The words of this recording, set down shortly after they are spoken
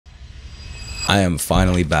I am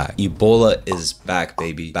finally back. Ebola is back,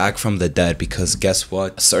 baby. Back from the dead, because guess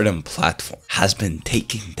what? A certain platform has been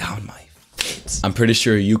taking down my vids. I'm pretty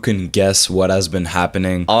sure you can guess what has been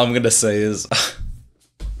happening. All I'm gonna say is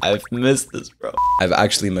I've missed this, bro. I've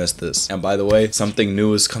actually missed this. And by the way, something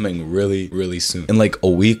new is coming really soon. In like a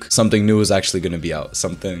week, something new is actually gonna be out.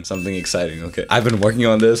 Something exciting, okay? I've been working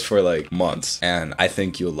on this for like months, and I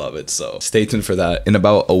think you'll love it. So stay tuned for that. In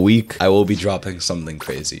about a week, I will be dropping something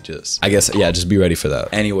crazy. Just be ready for that.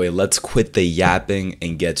 Anyway, let's quit the yapping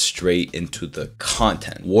and get straight into the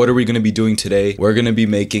content. What are we gonna be doing today? We're gonna be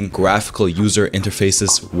making graphical user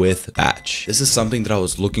interfaces with Batch. This is something that I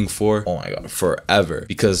was looking for, oh my god, forever.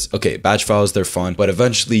 Because okay, batch files, they're fun, but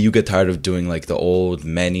eventually you get tired of doing like the old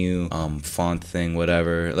menu, font thing,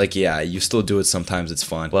 whatever. Like, yeah, you still do it sometimes, it's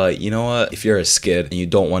fun. But you know what? If you're a skid and you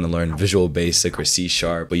don't want to learn Visual Basic or C#,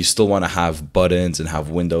 but you still want to have buttons and have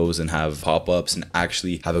windows and have pop-ups and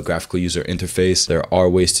actually have a graphical user interface, there are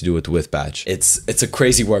ways to do it with Batch. It's a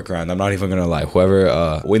crazy workaround, I'm not even gonna lie.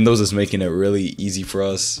 Whoever Windows is making it really easy for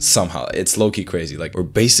us somehow. It's low-key crazy. Like, we're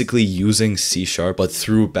basically using C# but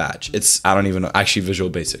through Batch. I don't even know, actually Visual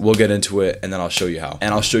Basic. We'll get into it and then I'll show you how.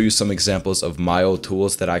 And I'll show you some examples of my old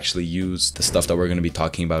tools that actually use the stuff that we're going to be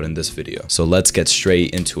talking about in this video. So let's get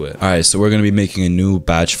straight into it. All right, so we're going to be making a new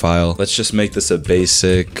batch file. Let's just make this a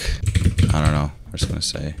basic, I don't know, I'm just going to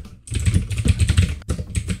say.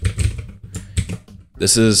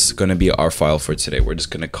 This is going to be our file for today. We're just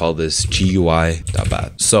going to call this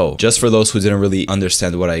GUI.bat. So just for those who didn't really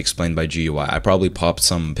understand what I explained by GUI, I probably popped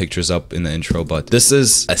some pictures up in the intro, but this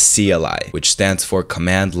is a CLI, which stands for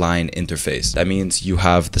command line interface. That means you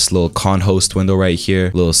have this little con host window right here,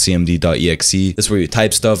 little cmd.exe. This is where you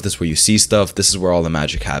type stuff. This is where you see stuff. This is where all the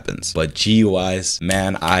magic happens. But GUIs,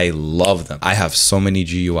 man, I love them. I have so many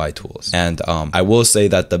GUI tools. And I will say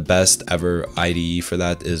that the best ever IDE for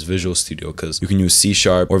that is Visual Studio, because you can use C#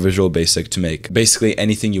 or Visual Basic to make basically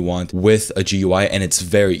anything you want with a GUI, and it's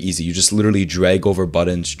very easy. You just literally drag over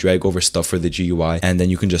buttons, drag over stuff for the GUI, and then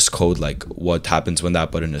you can just code like what happens when that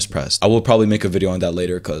button is pressed. I will probably make a video on that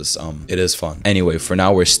later because it is fun. Anyway, for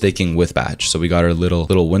now we're sticking with Batch. So we got our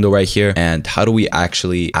little window right here. And how do we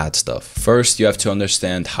actually add stuff? First, you have to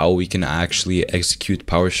understand how we can actually execute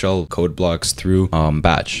PowerShell code blocks through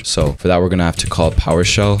Batch. So for that, we're gonna have to call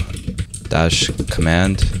PowerShell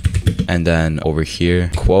 -command, and then over here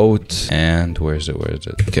quote, and where is it,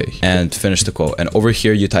 okay, and finish the quote. And over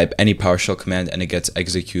here you type any PowerShell command and it gets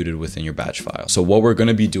executed within your batch file. So what we're going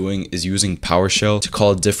to be doing is using PowerShell to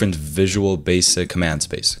call different Visual Basic commands.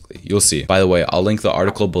 Basically, you'll see. By the way, I'll link the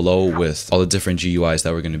article below with all the different GUIs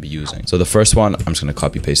that we're going to be using. So the first one, I'm just going to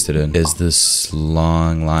copy paste it in, is this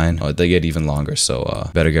long line. Oh, they get even longer, so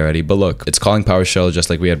better get ready. But look, it's calling PowerShell just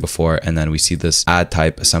like we had before, and then we see this add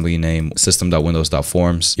type assembly name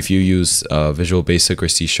system.windows.forms. If you use Visual Basic or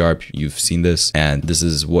C#, you've seen this, and this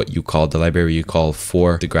is what you call the library you call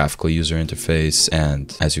for the graphical user interface.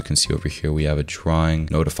 And as you can see over here, we have a drawing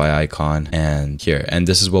notify icon, and here, and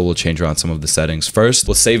this is what we'll change around some of the settings. First,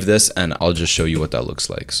 we'll save this and I'll just show you what that looks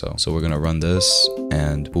like. So we're gonna run this,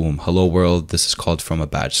 and boom, hello world. This is called from a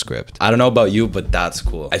batch script. I don't know about you, but that's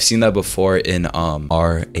cool. I've seen that before in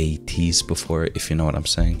RATs before, if you know what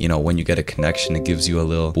I'm saying. You know, when you get a connection, it gives you a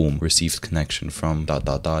little boom, received connection from ...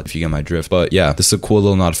 if you get my drift. But yeah, this is a cool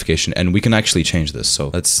little notification, and we can actually change this.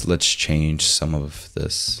 So let's change some of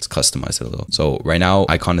this. Let's customize it a little. So right now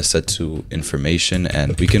icon is set to information,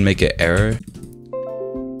 and we can make it error.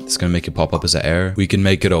 It's gonna make it pop up as an error. We can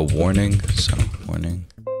make it a warning. So warning.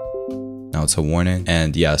 Now it's a warning,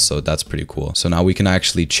 and yeah, so that's pretty cool. So now we can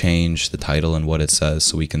actually change the title and what it says.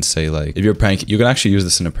 So we can say, like, if you're prank, you can actually use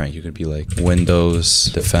this in a prank. You could be like, Windows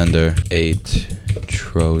Defender 8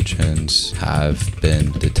 Trojans have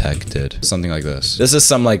been detected, something like this. This is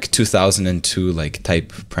some like 2002 like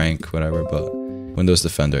type prank, whatever, but Windows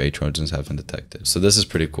Defender 8 Trojans have been detected. So this is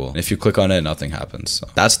pretty cool. And if you click on it, nothing happens. So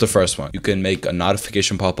that's the first one. You can make a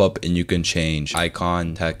notification pop up, and you can change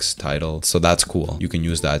icon, text, title. So that's cool. You can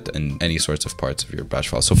use that in any sorts of parts of your batch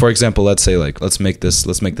file. So for example, let's say like, let's make this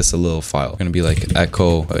a little file. We're gonna be like echo,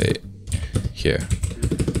 wait, here.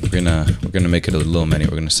 We're gonna make it a little menu.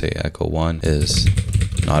 We're gonna say echo 1 is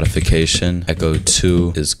notification. Echo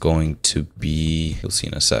 2 is going to be, you'll see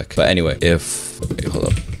in a sec. But anyway, if, wait, hold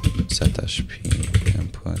up, set-p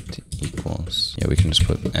input equals, yeah, we can just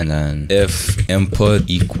put, and then if input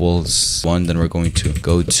equals 1, then we're going to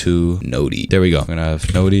go to Noti. There we go. We're gonna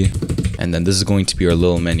have Noti, and then this is going to be our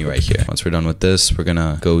little menu right here. Once we're done with this, we're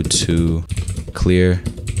gonna go to clear,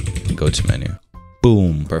 go to menu.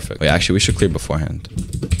 Boom, perfect. Wait, actually, we should clear beforehand.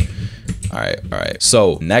 All right.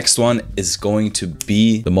 So next one is going to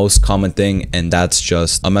be the most common thing, and that's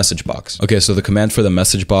just a message box. Okay, so the command for the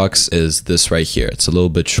message box is this right here. It's a little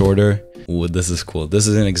bit shorter. Ooh, this is cool. This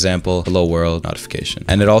is an example. Hello world notification.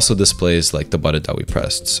 And it also displays like the button that we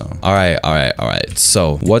pressed. So, all right.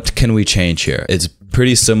 So what can we change here? It's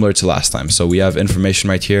pretty similar to last time. So we have information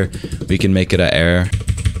right here. We can make it an error.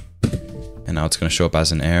 And now it's going to show up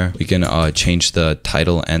as an error. We can change the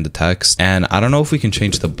title and the text. And I don't know if we can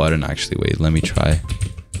change the button actually. Wait, let me try.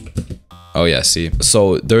 Oh yeah, see.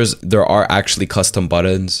 So there are actually custom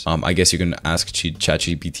buttons. I guess you can ask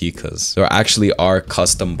ChatGPT because there actually are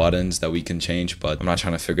custom buttons that we can change, but I'm not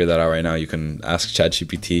trying to figure that out right now. You can ask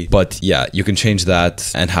ChatGPT. But yeah, you can change that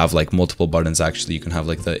and have like multiple buttons actually. You can have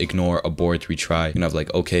like the ignore, abort, retry. You can have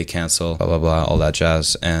like okay, cancel, blah blah blah, all that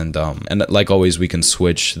jazz. And like always, we can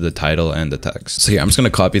switch the title and the text. So yeah, I'm just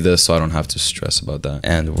gonna copy this so I don't have to stress about that.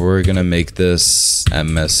 And we're gonna make this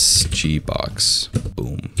MSG box.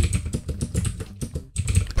 Boom.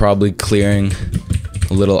 Probably clearing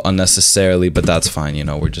a little unnecessarily, but that's fine, you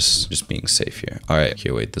know, we're just being safe here. All right,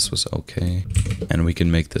 here, wait, this was okay. And we can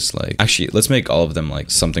make this like, actually, let's make all of them like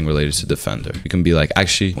something related to Defender. We can be like,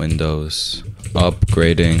 actually, Windows,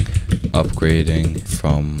 upgrading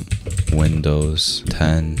from Windows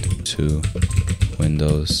 10 to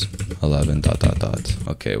Windows 11 ...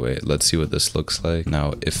 Okay, wait, let's see what this looks like.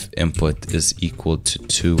 Now, if input is equal to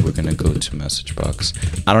 2, we're gonna go to message box.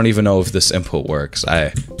 I don't even know if this input works.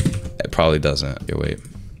 It probably doesn't. Here, wait.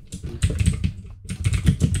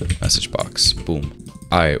 Message box, boom.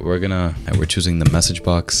 All right, we're choosing the message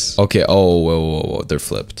box. Okay, oh, whoa, they're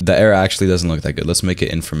flipped. The error actually doesn't look that good. Let's make it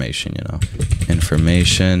information, you know.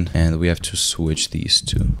 Information, and we have to switch these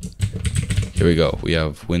two. Here we go. We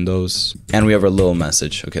have Windows, and we have our little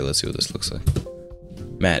message. Okay, let's see what this looks like.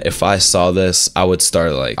 Man, if I saw this, I would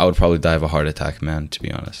probably die of a heart attack, man, to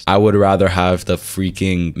be honest. I would rather have the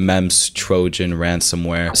freaking MEMS Trojan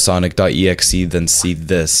ransomware Sonic.exe than see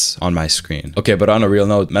this on my screen. Okay, but on a real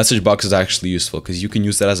note, message box is actually useful because you can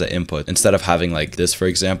use that as an input. Instead of having like this, for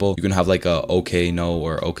example, you can have like a okay, no,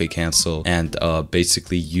 or okay, cancel, and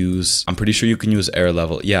basically use, I'm pretty sure you can use error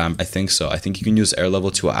level. Yeah, I think so. I think you can use error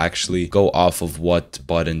level to actually go off of what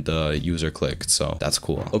button the user clicked. So that's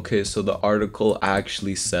cool. Okay, so the article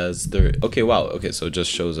actually says there, okay, wow, okay, so it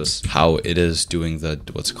just shows us how it is doing the,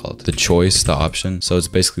 what's it called, the choice, the option. So it's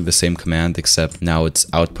basically the same command, except now it's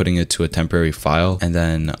outputting it to a temporary file, and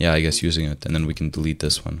then yeah, I guess using it, and then we can delete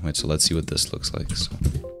this one. Wait, so let's see what this looks like.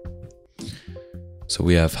 So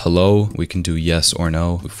we have hello, we can do yes or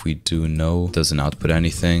no. If we do no, it doesn't output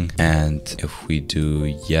anything. And if we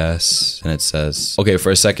do yes, then it says, okay, for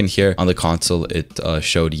a second here on the console, it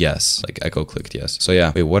showed yes, like echo clicked yes. So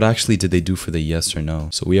yeah, wait, what actually did they do for the yes or no?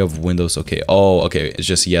 So we have Windows, okay. Oh, okay, it's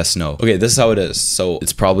just yes, no. Okay, this is how it is. So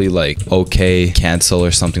it's probably like, okay, cancel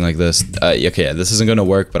or something like this. Okay, yeah, this isn't gonna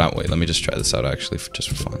work, but wait, let me just try this out actually, just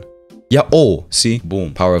for fun. Yeah, oh, see,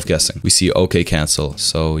 boom, power of guessing. We see okay, cancel.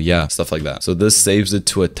 So yeah, stuff like that. So this saves it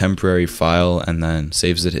to a temporary file and then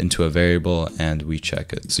saves it into a variable and we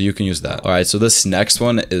check it. So you can use that. All right, so this next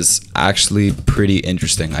one is actually pretty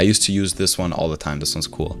interesting. I used to use this one all the time. This one's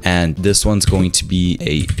cool. And this one's going to be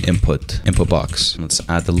a input box. Let's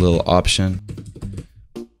add the little option.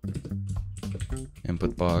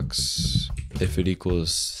 Input box. If it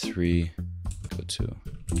equals 3, go to.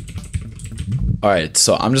 All right,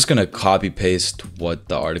 so I'm just gonna copy paste what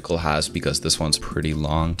the article has because this one's pretty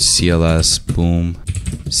long. CLS, boom,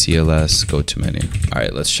 CLS, go to menu. All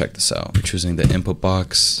right, let's check this out. We're choosing the input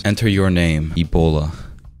box. Enter your name, Ebola.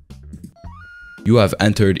 You have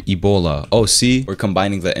entered Ebola. Oh, see, we're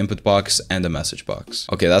combining the input box and the message box.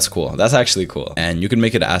 Okay, that's cool. That's actually cool. And you can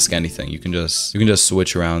make it ask anything. You can just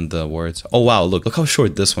switch around the words. Oh wow, look how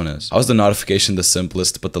short this one is. How is the notification the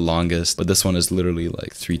simplest but the longest? But this one is literally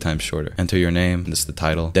like 3 times shorter. Enter your name. This is the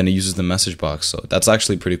title. Then it uses the message box. So that's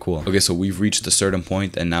actually pretty cool. Okay, so we've reached a certain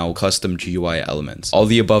point and now custom GUI elements. All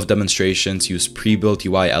the above demonstrations use pre-built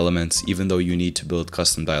UI elements, even though you need to build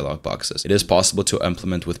custom dialog boxes. It is possible to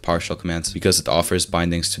implement with PowerShell commands because it offers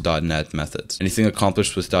bindings to .NET methods. Anything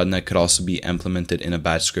accomplished with .NET could also be implemented in a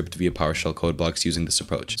batch script via PowerShell code blocks using this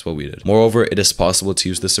approach. That's what we did. Moreover, it is possible to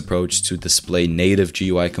use this approach to display native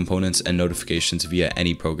GUI components and notifications via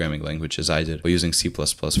any programming language, as I did, by using C++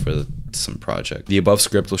 for some project. The above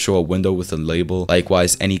script will show a window with a label.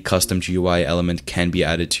 Likewise, any custom GUI element can be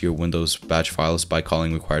added to your Windows batch files by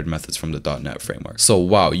calling required methods from the .NET framework. So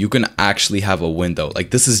wow, you can actually have a window.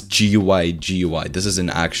 Like this is GUI. This is an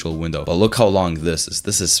actual window. But look how long this is.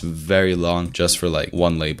 This is very long just for like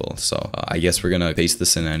one label. So I guess we're gonna paste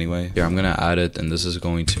this in anyway. Here, I'm gonna add it, and this is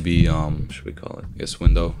going to be should we call it, I guess,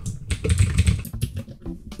 window.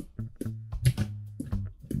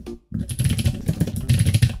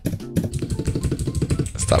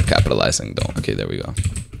 capitalizing though. Okay, there we go.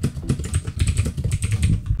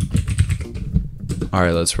 All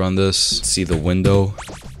right, let's run this. See the window.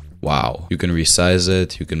 Wow. You can resize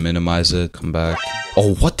it. You can minimize it. Come back.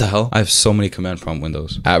 Oh, what the hell? I have so many command prompt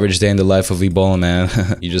windows. Average day in the life of ebola, man.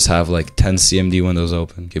 You just have like 10 CMD windows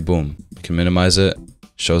open. Okay, boom. You can minimize it.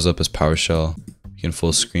 Shows up as PowerShell. You can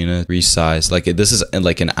full screen it, resize. Like this is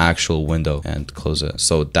like an actual window, and close it.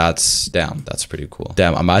 So that's, damn, that's pretty cool.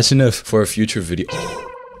 Damn, imagine if for a future video.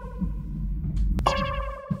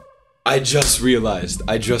 I just realized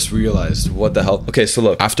what the hell. Okay, so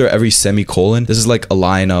look, after every semicolon, this is like a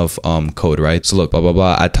line of code, right? So look, blah blah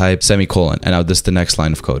blah, add type, semicolon, and now this is the next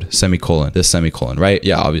line of code, semicolon, this semicolon, right?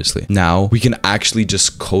 Yeah, obviously. Now we can actually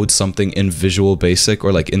just code something in Visual Basic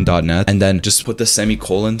or like in .NET, and then just put the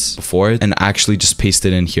semicolons before it and actually just paste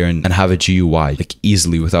it in here and have a GUI like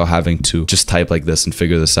easily without having to just type like this and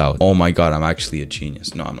figure this out. Oh my god, I'm actually a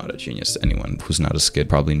genius. No, I'm not a genius. Anyone who's not a skid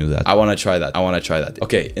probably knew that. I want to try that.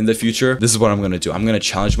 Okay, in the future, this is what I'm going to do. I'm going to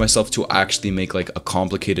challenge myself to actually make like a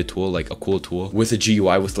complicated tool, like a cool tool with a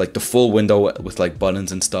GUI with like the full window with like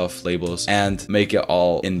buttons and stuff, labels, and make it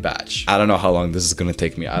all in batch. I don't know how long this is going to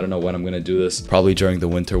take me. I don't know when I'm going to do this. Probably during the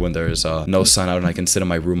winter when there's no sun out and I can sit in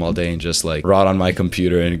my room all day and just like rot on my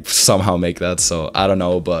computer and somehow make that. So I don't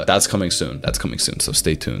know, but that's coming soon. So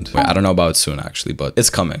stay tuned. Wait, I don't know about soon actually, but it's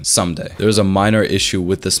coming someday. There's a minor issue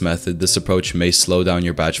with this method. This approach may slow down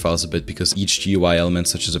your batch files a bit because each GUI element,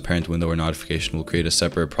 such as a parent window or notification, will create a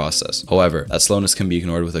separate process. However, that slowness can be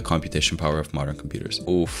ignored with the computation power of modern computers.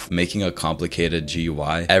 Oof, making a complicated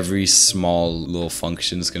GUI, every small little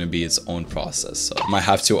function is going to be its own process. So I might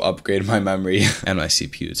have to upgrade my memory and my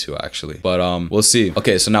CPU too, actually. But we'll see.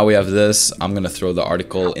 Okay, so now we have this. I'm going to throw the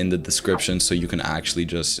article in the description so you can actually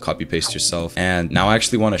just copy paste yourself. And now I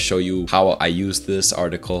actually want to show you how I used this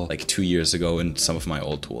article like 2 years ago in some of my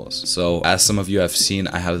old tools. So as some of you have seen,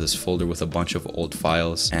 I have this folder with a bunch of old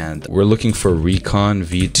files, and we're looking for Recon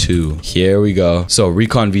V2. Here we go. So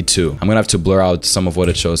Recon V2. I'm gonna have to blur out some of what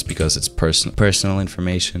it shows because it's personal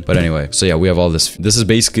information. But anyway, so yeah, we have all this. This is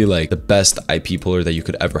basically like the best IP puller that you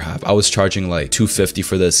could ever have. I was charging like $250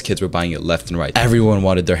 for this. Kids were buying it left and right. Everyone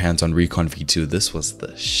wanted their hands on Recon V2. This was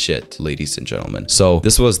the shit, ladies and gentlemen. So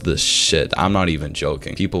this was the shit. I'm not even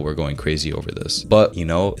joking. People were going crazy over this. But you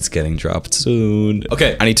know, it's getting dropped soon.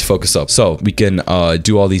 Okay, I need to focus up. So we can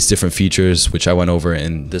do all these different features, which I went over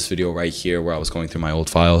in this video right here where I was going through my old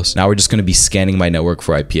files. Now we're just going to be scanning my network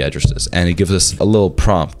for IP addresses, and it gives us a little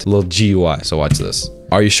prompt, a little GUI. So watch this.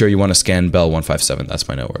 Are you sure you want to scan Bell 157? That's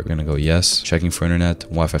my network. We're gonna go yes. Checking for internet.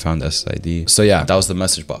 Wi-Fi found SSID. So yeah, that was the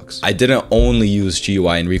message box. I didn't only use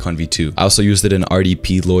GUI in Recon V2. I also used it in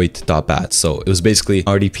rdploit.bat. So it was basically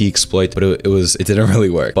RDP exploit, but it didn't really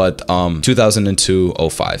work. But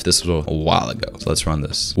 2002-05. This was a while ago. So let's run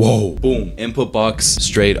this. Whoa, boom. Input box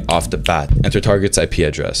straight off the bat. Enter target's IP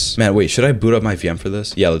address. Man, wait, should I boot up my VM for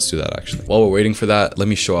this? Yeah, let's do that actually. While we're waiting for that, let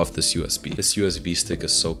me show off this USB. This USB stick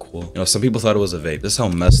is so cool. You know, some people thought it was a vape. This is how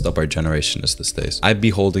messed up our generation is these days. I'd be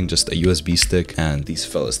holding just a USB stick and these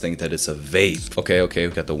fellas think that it's a vape. Okay,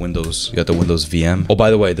 we got the Windows VM. Oh, by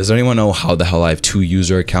the way, does anyone know how the hell I have 2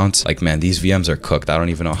 user accounts? Like, man, these VMs are cooked. I don't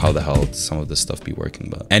even know how the hell some of this stuff be working,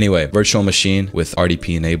 but anyway, virtual machine with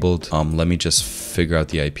RDP enabled. Let me just figure out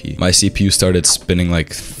the IP. My CPU started spinning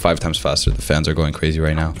like 5 times faster. The fans are going crazy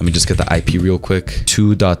right now. Let me just get the IP real quick.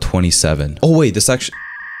 2.27. Oh wait, this actually,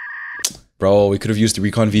 bro, we could have used the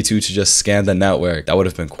Recon V2 to just scan the network. That would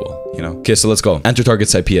have been cool, you know? Okay, so let's go. Enter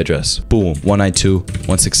target's IP address. Boom.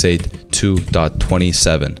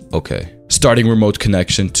 192.168.2.27. Okay. Starting remote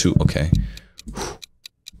connection to, okay.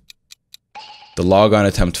 The logon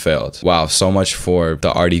attempt failed. Wow, so much for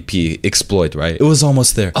the RDP exploit, right? It was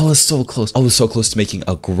almost there. I was so close. I was so close to making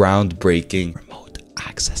a groundbreaking remote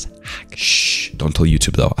access hack. Shh. Don't tell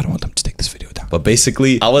YouTube though. I don't want them to take this video down. But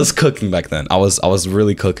basically, I was cooking back then. I was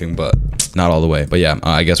really cooking, but not all the way. But yeah,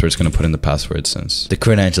 I guess we're just gonna put in the password since the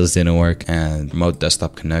credentials didn't work. And remote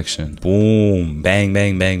desktop connection. Boom. Bang,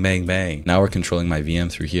 bang, bang, bang, bang. Now we're controlling my VM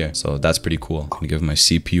through here. So that's pretty cool. I'm gonna give my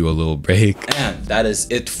CPU a little break. And that is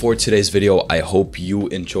it for today's video. I hope you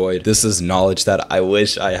enjoyed. This is knowledge that I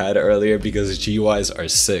wish I had earlier because GUIs are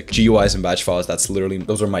sick. GUIs and batch files,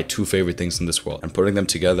 those are my 2 favorite things in this world. And putting them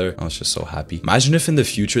together, I was just so happy. Imagine if in the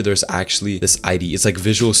future there's actually this IDE. It's like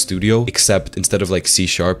Visual Studio, except instead of like C#,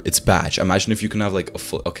 it's batch. Imagine if you can have like a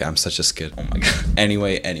full, okay, I'm such a skid. Oh my god.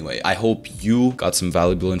 Anyway, I hope you got some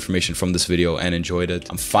valuable information from this video and enjoyed it.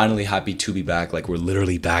 I'm finally happy to be back. Like, we're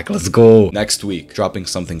literally back. Let's go. Next week, dropping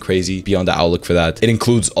something crazy. Be on the outlook for that. It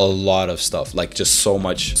includes a lot of stuff, like just so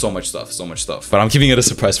much stuff. But I'm keeping it a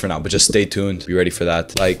surprise for now, but just stay tuned. Be ready for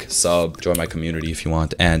that. Like, sub, join my community if you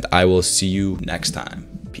want, and I will see you next time.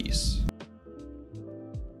 Peace.